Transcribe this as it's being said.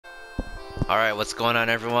Alright, what's going on,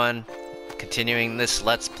 everyone? Continuing this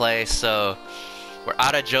Let's Play. So, we're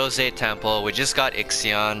out of Jose Temple, we just got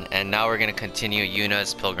Ixion, and now we're gonna continue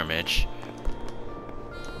Yuna's pilgrimage.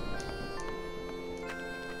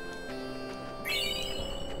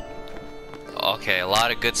 Okay, a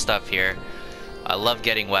lot of good stuff here. I love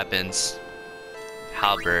getting weapons.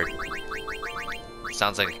 Halberd.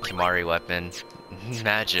 Sounds like a Kimari weapon.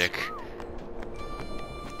 Magic.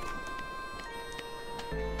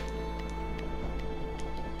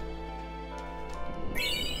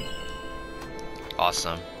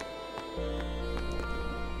 Awesome.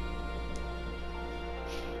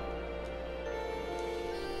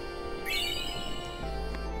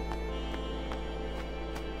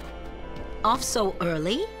 Off so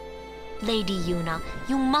early? Lady Yuna,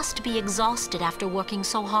 you must be exhausted after working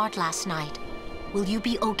so hard last night. Will you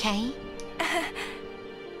be okay?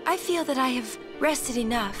 I feel that I have rested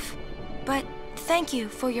enough, but thank you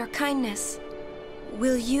for your kindness.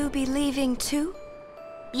 Will you be leaving too?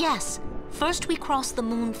 Yes. First we cross the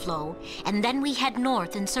Moonflow, and then we head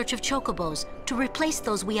north in search of chocobos to replace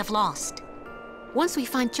those we have lost. Once we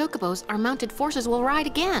find chocobos, our mounted forces will ride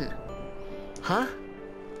again. Huh?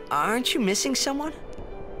 Aren't you missing someone?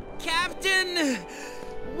 Captain!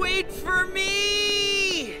 Wait for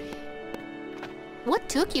me! What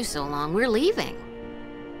took you so long? We're leaving.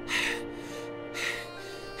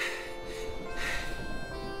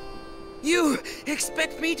 You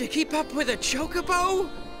expect me to keep up with a chocobo?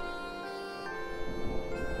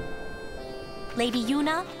 Lady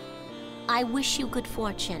Yuna, I wish you good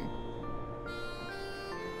fortune.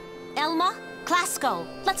 Elma, Klasko,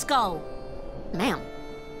 let's go. Ma'am,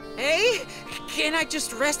 Hey, can I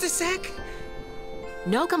just rest a sec?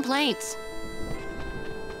 no complaints.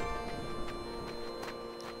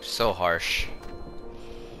 So harsh.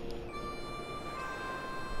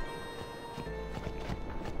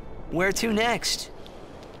 Where to next?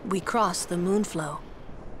 We cross the Moonflow.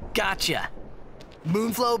 Gotcha.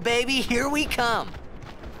 Moonflow, baby, here we come.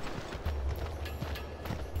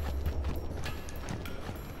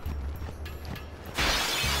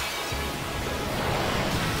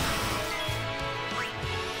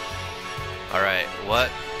 Alright,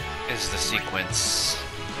 what is the sequence?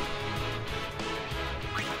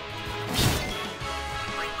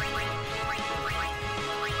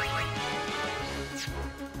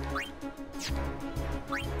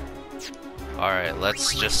 Alright,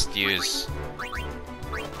 let's just use...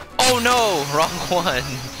 Oh no! Wrong one!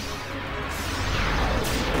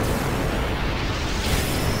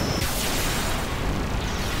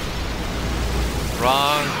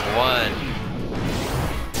 Wrong one.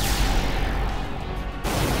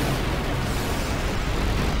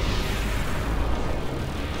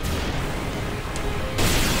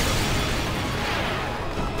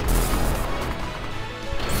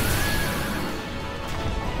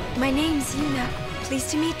 My name's Yuna.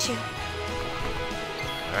 Pleased to meet you.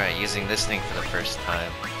 Alright, using this thing for the first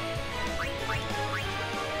time.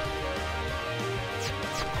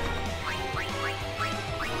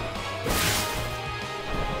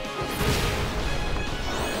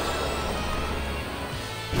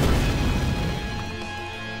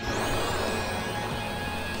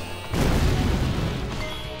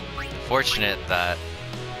 Fortunate that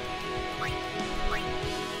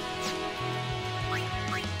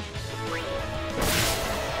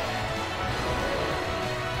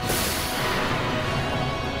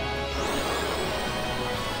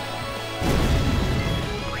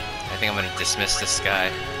I think I'm gonna dismiss this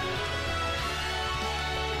guy.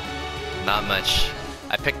 Not much.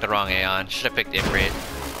 I picked the wrong Aeon. Should have picked Ifrit.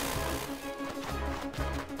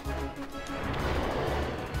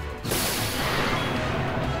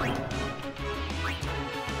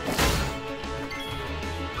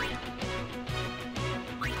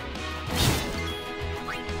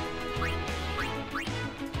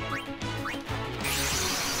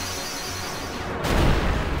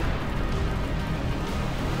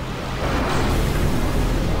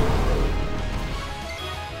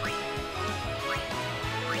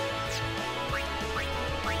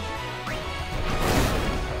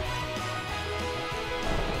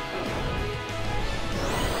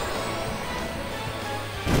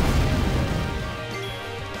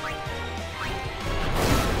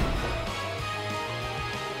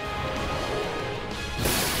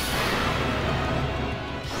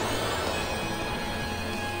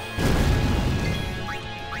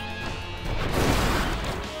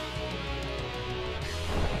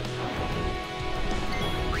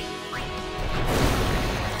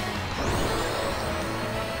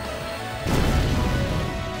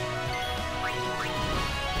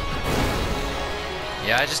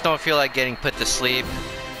 Yeah, I just don't feel like getting put to sleep.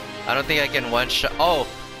 I don't think I can one-shot. Oh!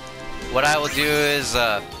 What I will do is,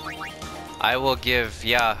 I will give,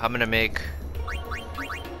 yeah, I'm gonna make...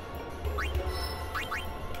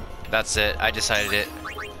 That's it, I decided it.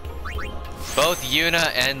 Both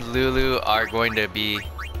Yuna and Lulu are going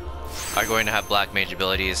to have black mage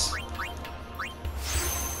abilities.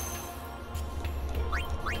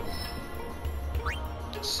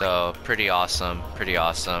 So, pretty awesome, pretty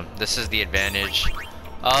awesome. This is the advantage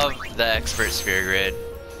of the expert sphere grid.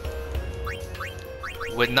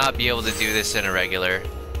 Would not be able to do this in a regular.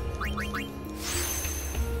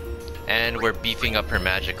 And we're beefing up her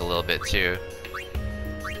magic a little bit too.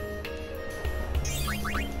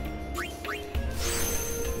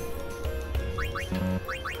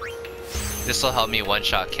 This will help me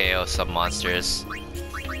one-shot KO some monsters.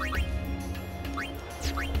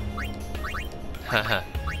 Haha.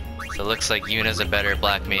 So it looks like Yuna's a better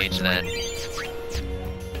black mage than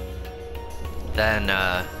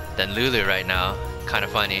Lulu right now. Kind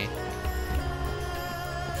of funny.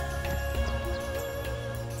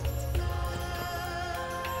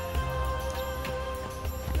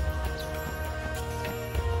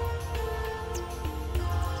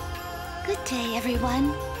 Good day,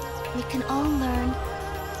 everyone. We can all learn.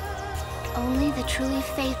 Only the truly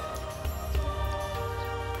faithful.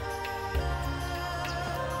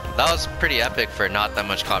 That was pretty epic for not that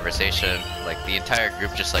much conversation. Like the entire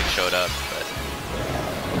group just like showed up, but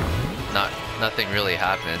nothing really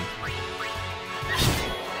happened.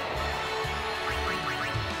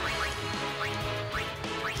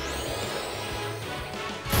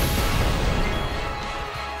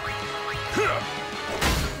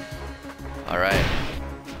 All right.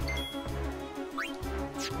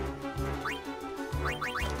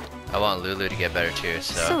 I want Lulu to get better too,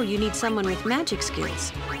 so. So you need someone with magic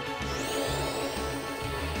skills.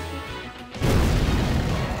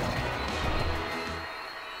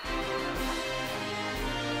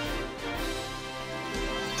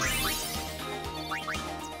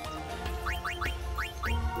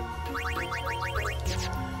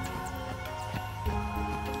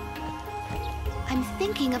 I'm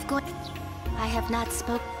thinking of going. I have not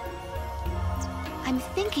spoken. I'm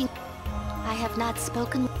thinking. I have not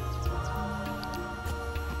spoken.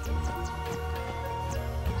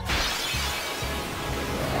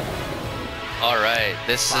 All right,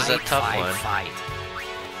 this is a tough one. Fight.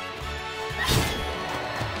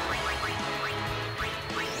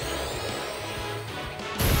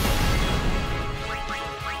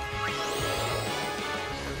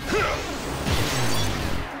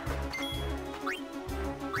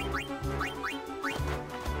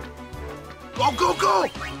 Go, go, go!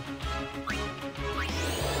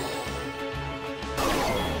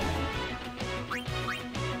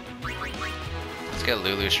 Let's get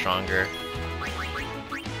Lulu stronger.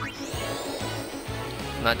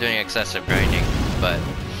 I'm not doing excessive grinding, but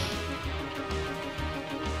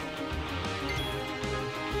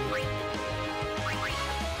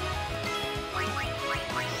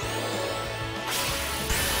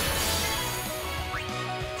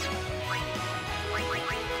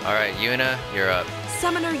alright, Yuna, you're up.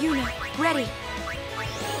 Summoner Yuna, ready.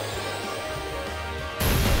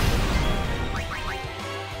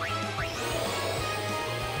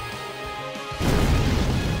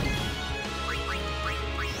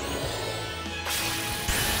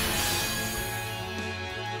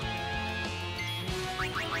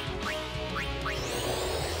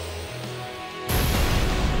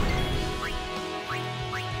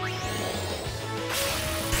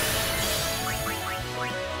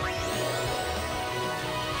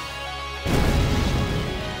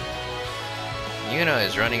 Yuna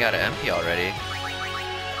is running out of MP already.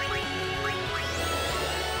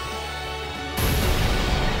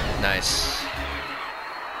 Nice.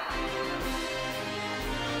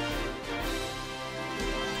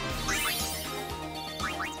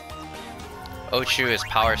 Ochu is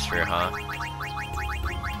Power Sphere, huh?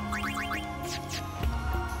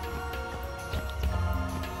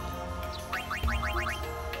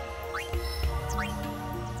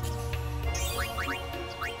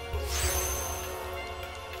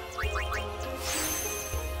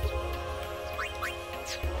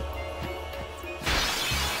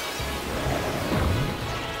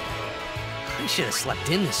 I should have slept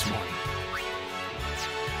in this morning.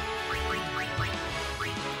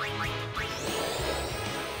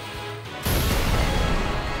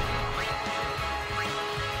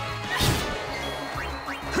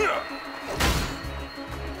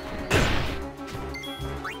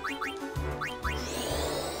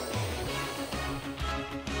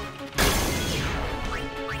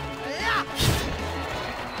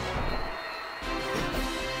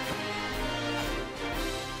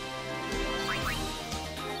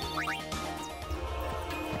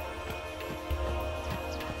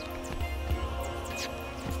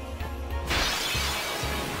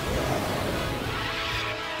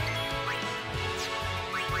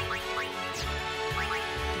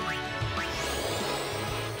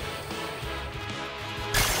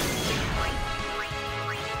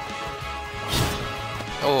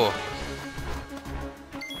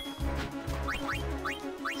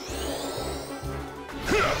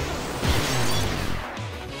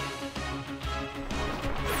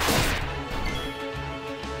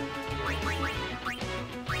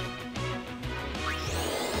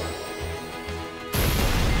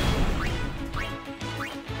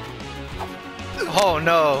 Oh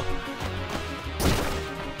no!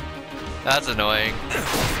 That's annoying.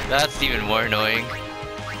 That's even more annoying.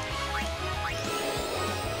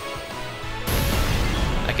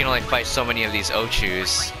 I can only fight so many of these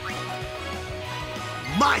Ochus.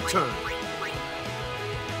 My turn!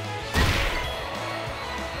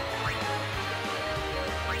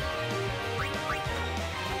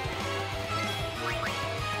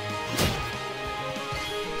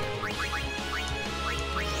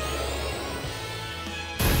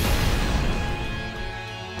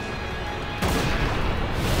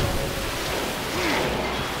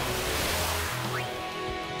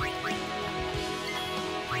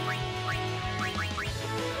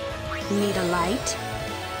 Need a light?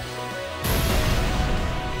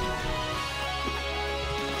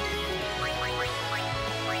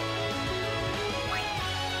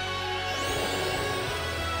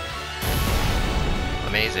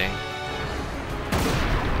 Amazing.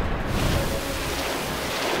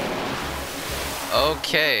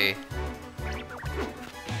 Okay.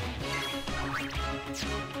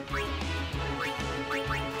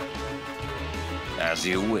 As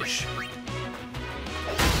you wish.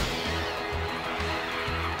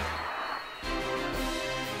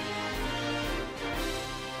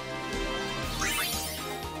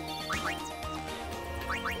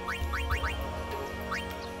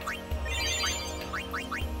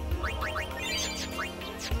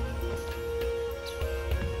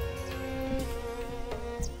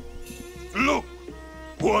 Look!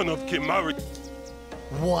 One of Kimari.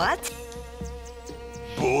 What?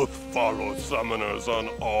 Both follow summoners on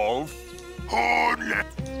all. Only.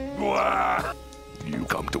 Wah! You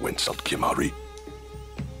come to insult Kimari?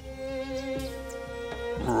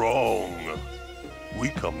 Wrong. We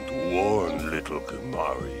come to warn little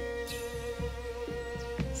Kimari.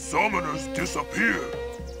 Summoners disappear.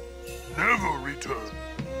 Never return.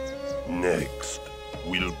 Next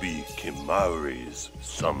will be Kimari's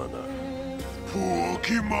summoner. Poor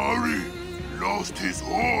Kimari lost his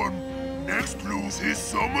horn. Next lose his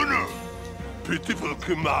summoner. Pitiful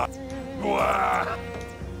Kimari. Wah!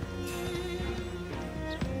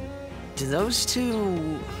 Do those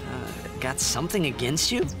two got something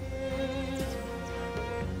against you?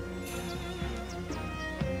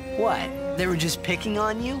 What? They were just picking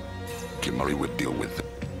on you? Kimari would deal with it.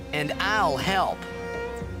 And I'll help.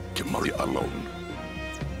 Kimari alone.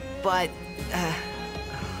 But,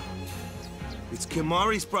 It's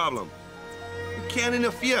Kimari's problem. You can't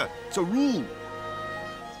interfere. It's a rule.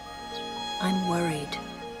 I'm worried.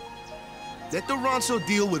 Let the Ronso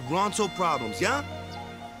deal with Ronso problems, yeah?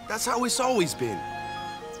 That's how it's always been.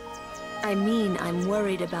 I mean, I'm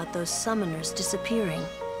worried about those summoners disappearing.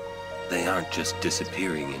 They aren't just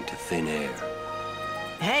disappearing into thin air.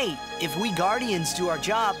 hey, if we Guardians do our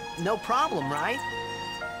job, no problem, right?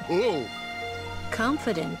 Oh.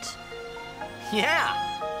 Confident. Yeah.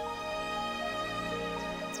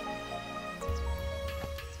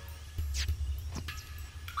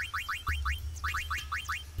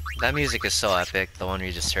 That music is so epic, the one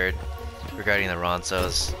we just heard regarding the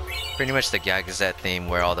Ronsos. Pretty much the Gagazette theme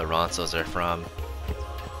where all the Ronsos are from.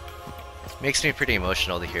 Makes me pretty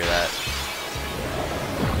emotional to hear that.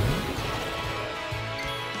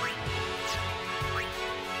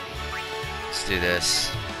 Let's do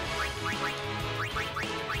this.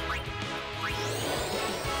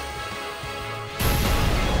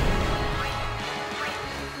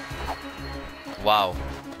 Wow.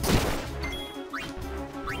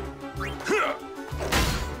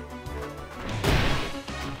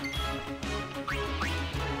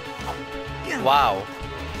 Wow.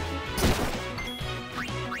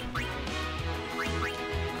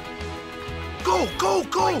 Go, go,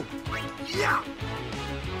 go! Yeah!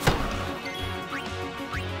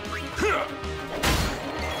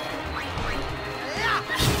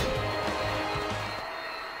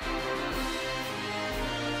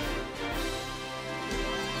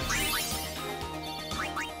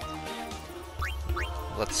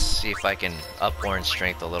 Let's see if I can up Orange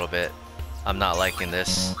strength a little bit. I'm not liking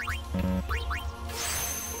this.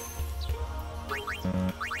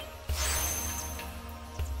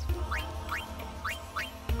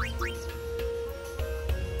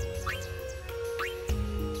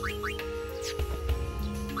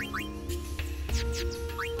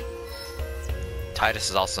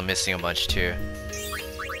 Titus is also missing a bunch too.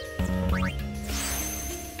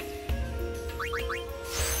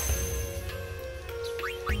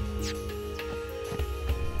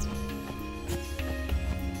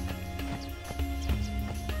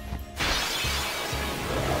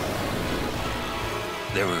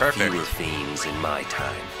 There were Perfect. fewer fiends in my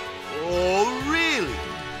time. Oh, really?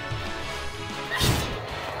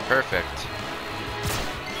 Perfect.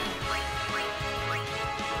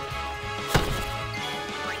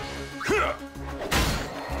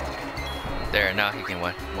 There, now he can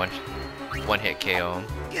one hit KO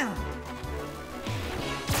him.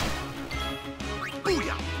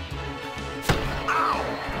 Booyah! Ow!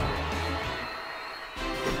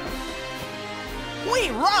 We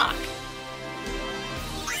rock!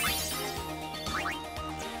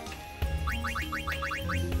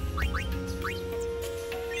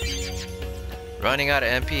 Running out of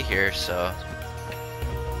MP here, so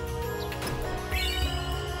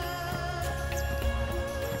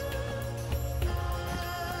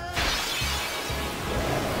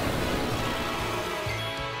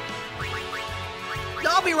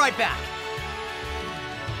I'll be right back.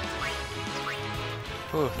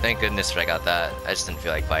 whew, thank goodness I got that. I just didn't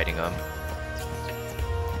feel like fighting him.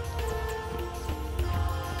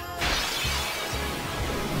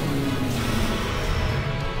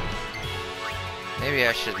 Maybe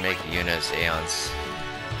I should make Yuna's Aeons.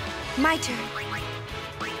 My turn.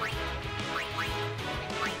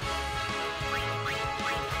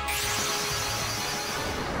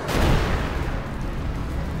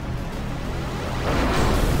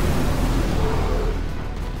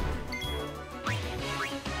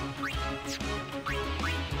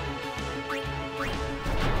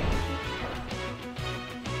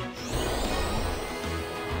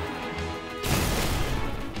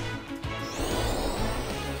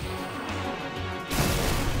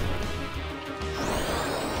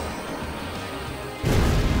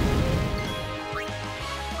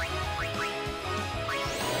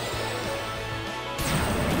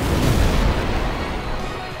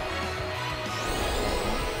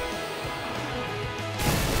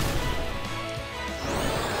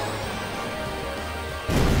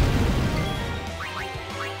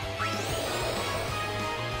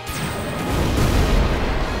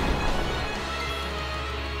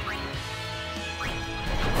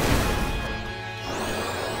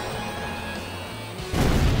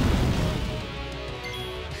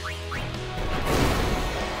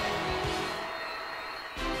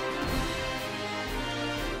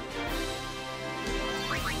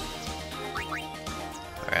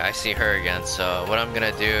 I see her again, so what I'm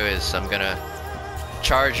gonna do is I'm gonna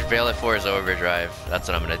charge Veil for his overdrive. That's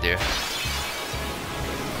what I'm gonna do.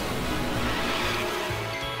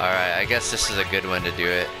 Alright, I guess this is a good one to do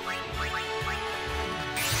it.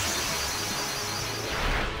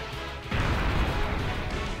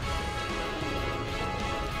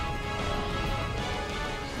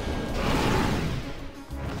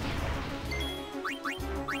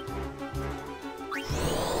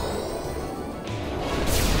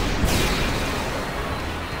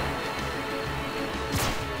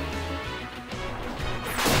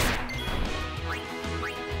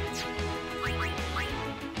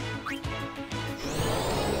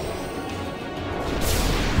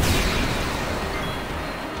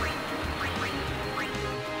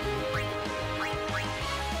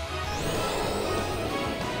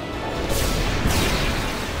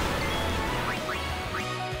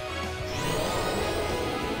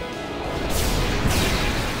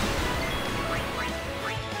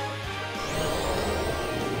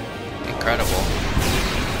 Incredible.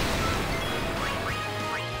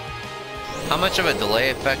 How much of a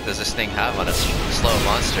delay effect does this thing have on a slow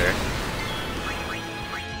monster?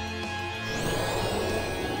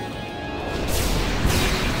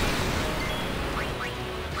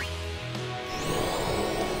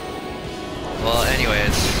 Well,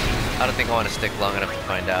 anyways, I don't think I want to stick long enough to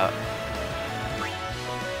find out.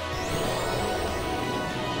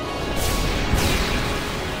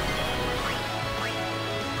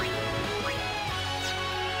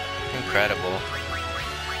 Incredible.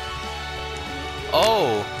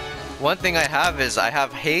 Oh! One thing I have is I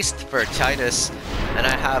have haste for Titus and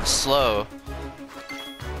I have slow.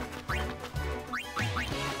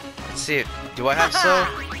 Let's see. Do I have slow?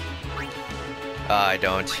 I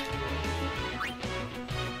don't.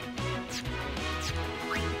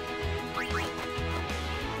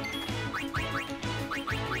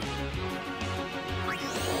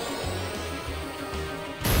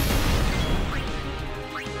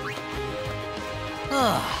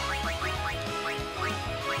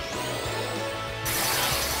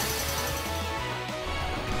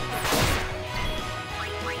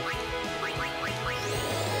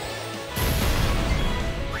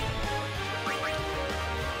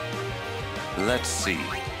 Let's see.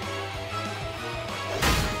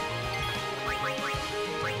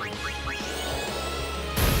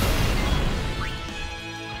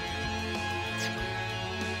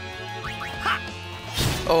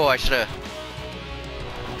 Oh, I should have.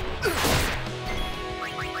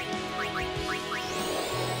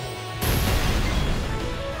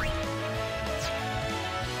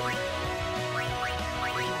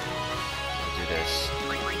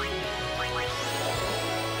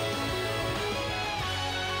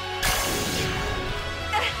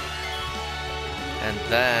 And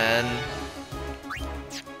then...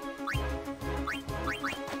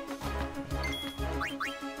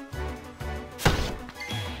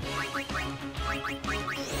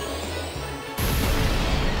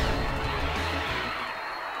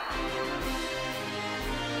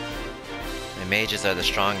 the mages are the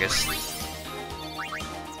strongest.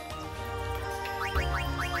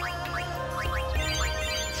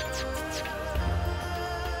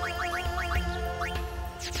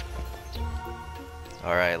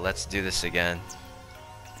 Alright, let's do this again.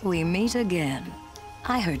 We meet again.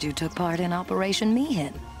 I heard you took part in Operation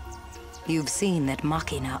Mihin. You've seen that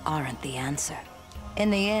Machina aren't the answer. In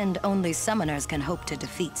the end, only summoners can hope to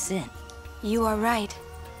defeat Sin. You are right.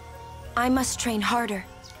 I must train harder.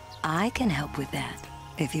 I can help with that,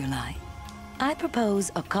 if you like. I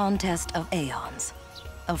propose a contest of Aeons.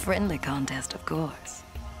 A friendly contest, of course.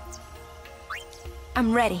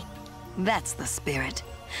 I'm ready. That's the spirit.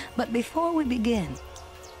 But before we begin,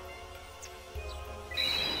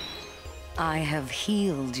 I have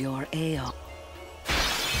healed your Aeon.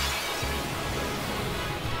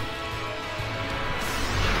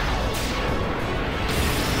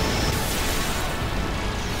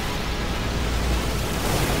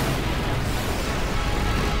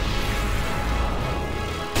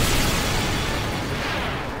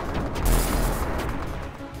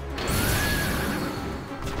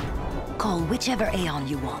 Call whichever Aeon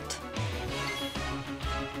you want.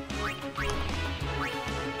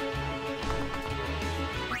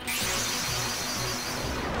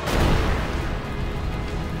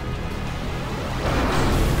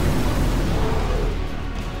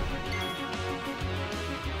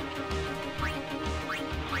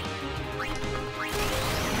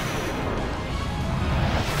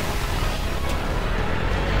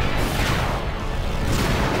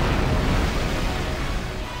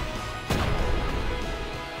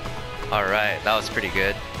 Alright, that was pretty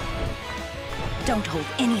good. Don't hold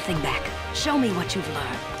anything back. Show me what you've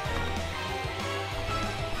learned.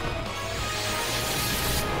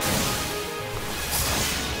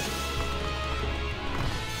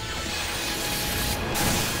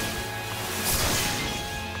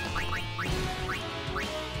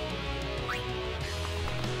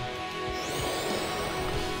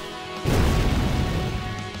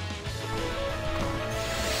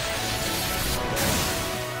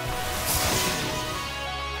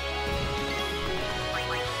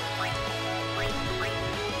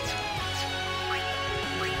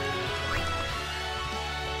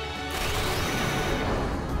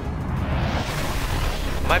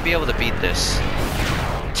 Might be able to beat this.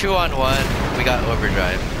 2-on-1, we got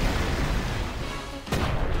overdrive.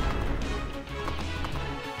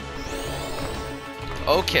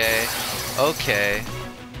 Okay, okay.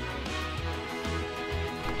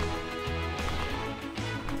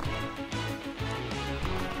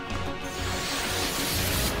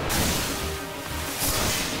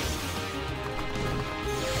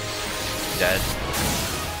 Dead.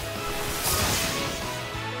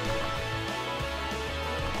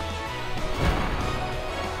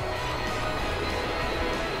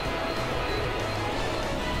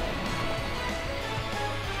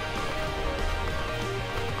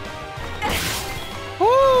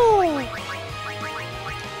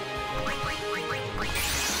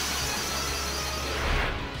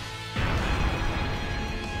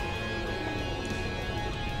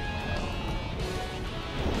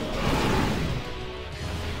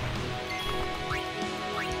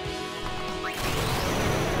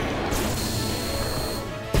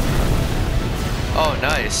 Oh,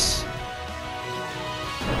 nice.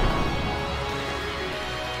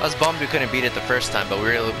 I was bummed we couldn't beat it the first time, but we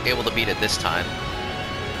were able to beat it this time.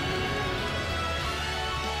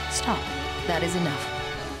 Stop. That is enough.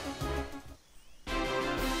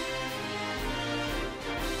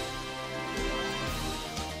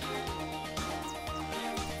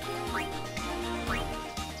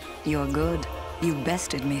 You're good. You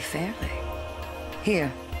bested me fairly.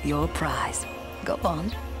 Here, your prize. Go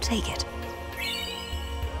on, take it.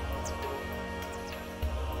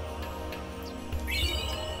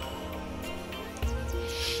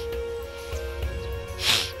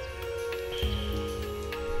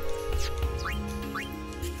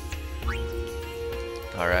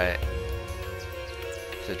 Alright.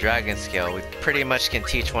 The dragon scale. We pretty much can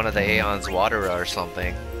teach one of the Aeons water or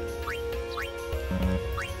something.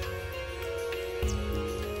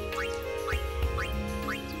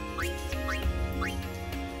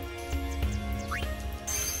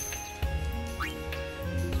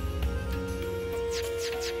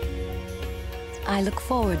 I look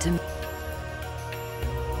forward to...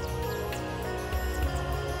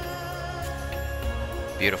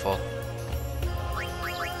 Beautiful.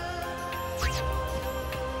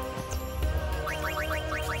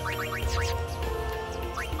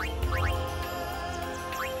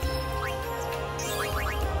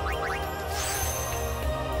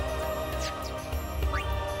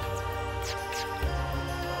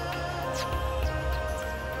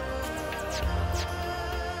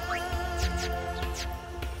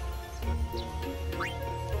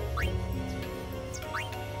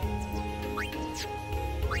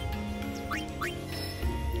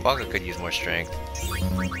 Waka could use more strength.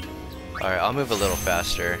 Alright, I'll move a little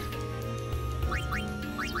faster.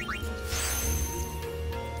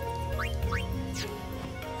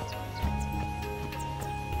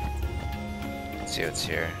 Let's see what's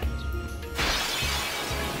here.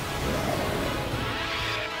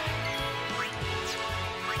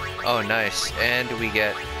 Oh, nice. And we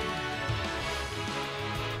get...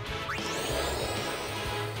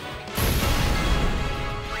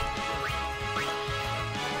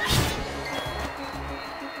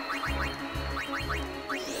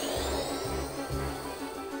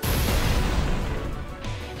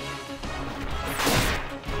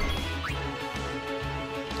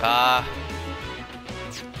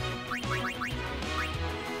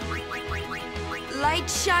 Light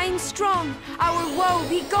shines strong, our woe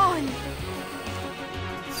be gone.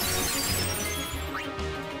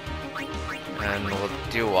 And we'll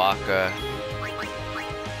do Waka.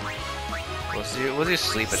 We'll do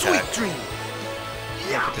sleep attack. Sweet dream.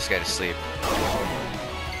 Yeah. Put this guy to sleep.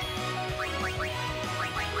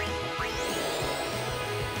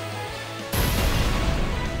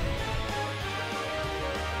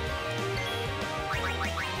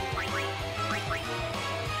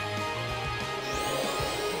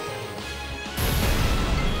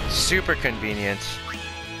 Super convenient.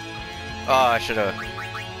 Oh, I should have.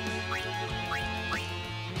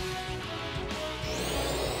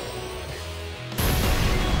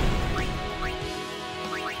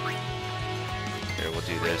 Here, we'll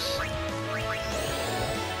do this.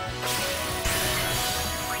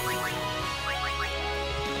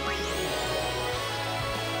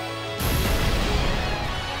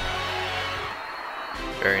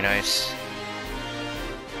 Very nice.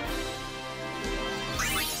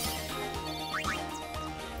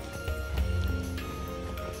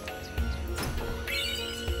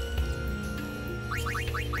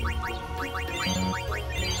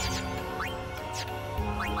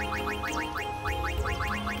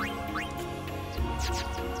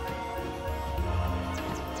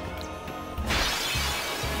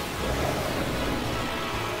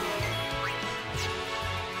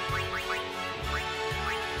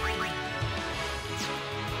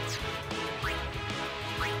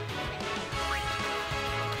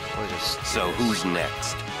 So who's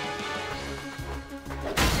next?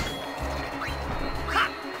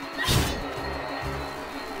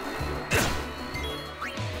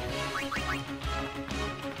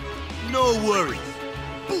 No worries.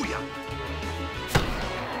 Booyah!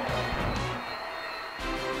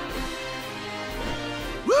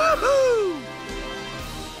 Woohoo!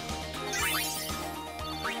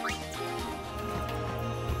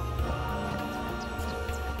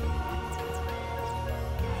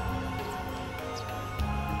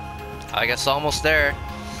 I guess almost there.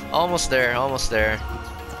 Almost there, almost there.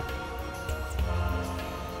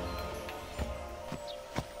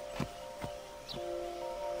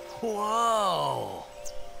 Whoa!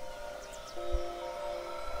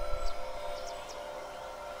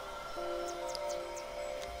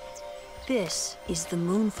 This is the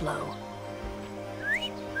Moonflow.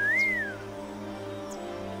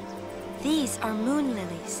 These are moon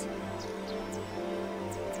lilies.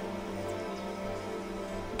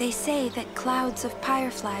 They say that clouds of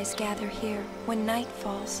fireflies gather here when night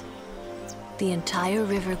falls. The entire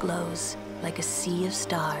river glows like a sea of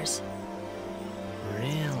stars.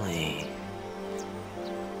 Really?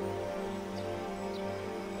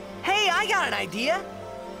 Hey, I got an idea!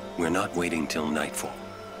 We're not waiting till nightfall.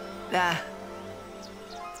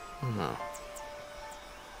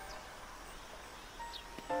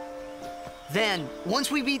 Then, once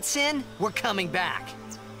we beat Sin, we're coming back.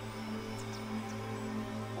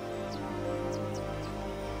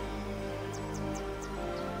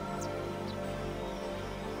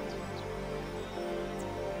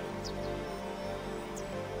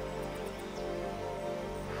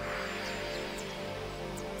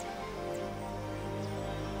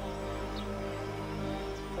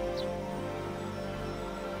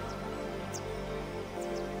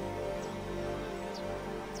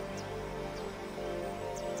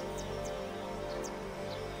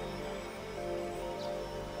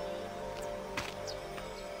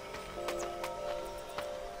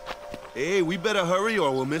 Hey, we better hurry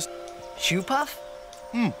or we'll miss... Shoe Puff?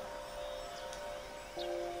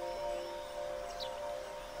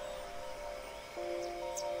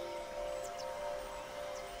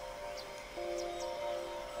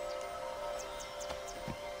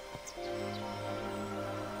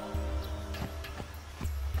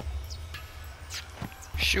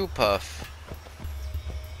 Shoe Puff.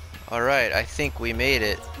 Alright, I think we made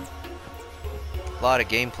it. A lot of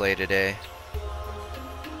gameplay today.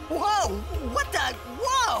 Whoa! What the?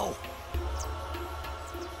 Whoa!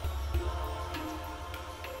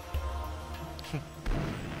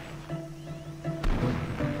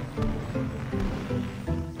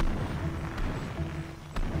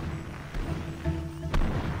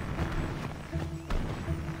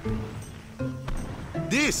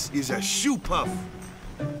 This is a shoe puff.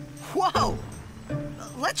 Whoa!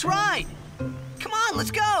 Let's ride! Come on,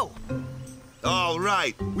 let's go! All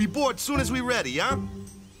right. We board soon as we ready, huh?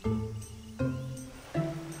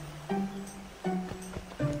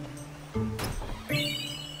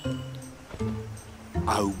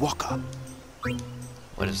 Awaka.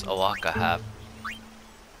 What does Awaka have?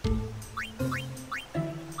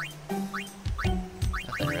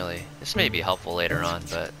 Nothing really. This may be helpful later on,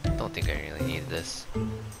 but I don't think I really need this.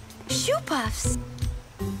 Shoe puffs!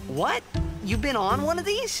 What? You've been on one of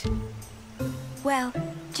these? Well,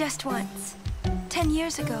 just once. 10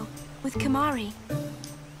 years ago, with Kimahri.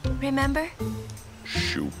 Remember?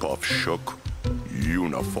 Shoe puff shook,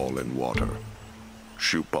 Yuna fall in water.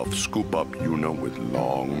 Shoe puff scoop up Yuna with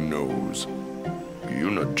long nose.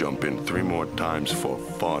 Yuna jump in 3 more times for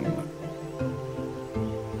fun.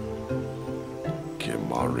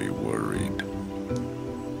 Kimahri worried.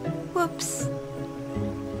 Whoops.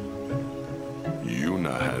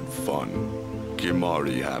 Yuna had fun.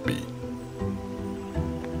 Kimahri happy.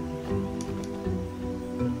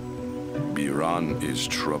 Biran is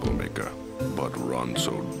troublemaker, but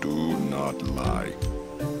Ronso do not lie.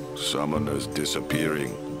 Summoners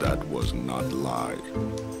disappearing, that was not lie.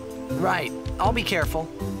 Right. I'll be careful.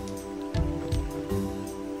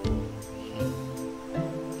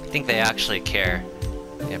 I think they actually care.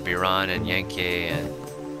 Yeah, Biran and Yankee and...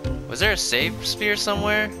 Was there a save sphere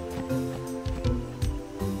somewhere?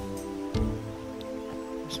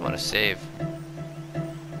 Just want to save.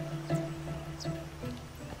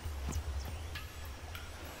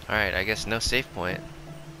 Alright, I guess no save point.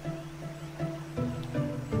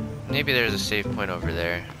 Maybe there's a save point over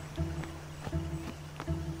there.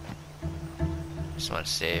 Just want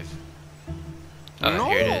to save. Oh, no,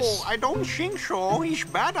 here it is. I don't think so. It's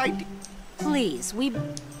bad idea. Please, we...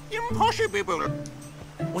 Impossible.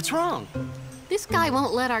 What's wrong? This guy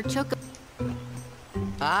won't let our choco...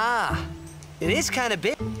 Ah, it is kind of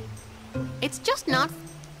big. It's just not...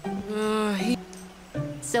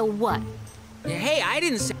 So what? Hey, I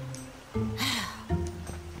didn't say...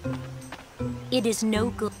 It is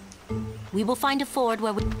no good. We will find a ford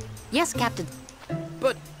where we... Yes, Captain.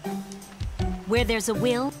 But... Where there's a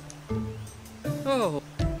will... Oh...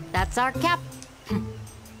 That's our cap...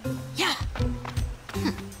 Yeah!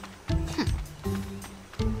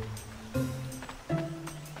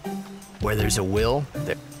 Where there's a will,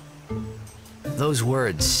 there... Those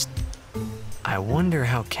words... I wonder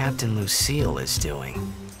how Captain Lucille is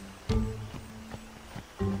doing.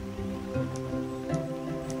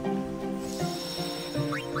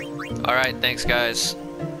 Alright, thanks guys.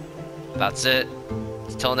 That's it.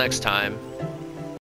 Until next time.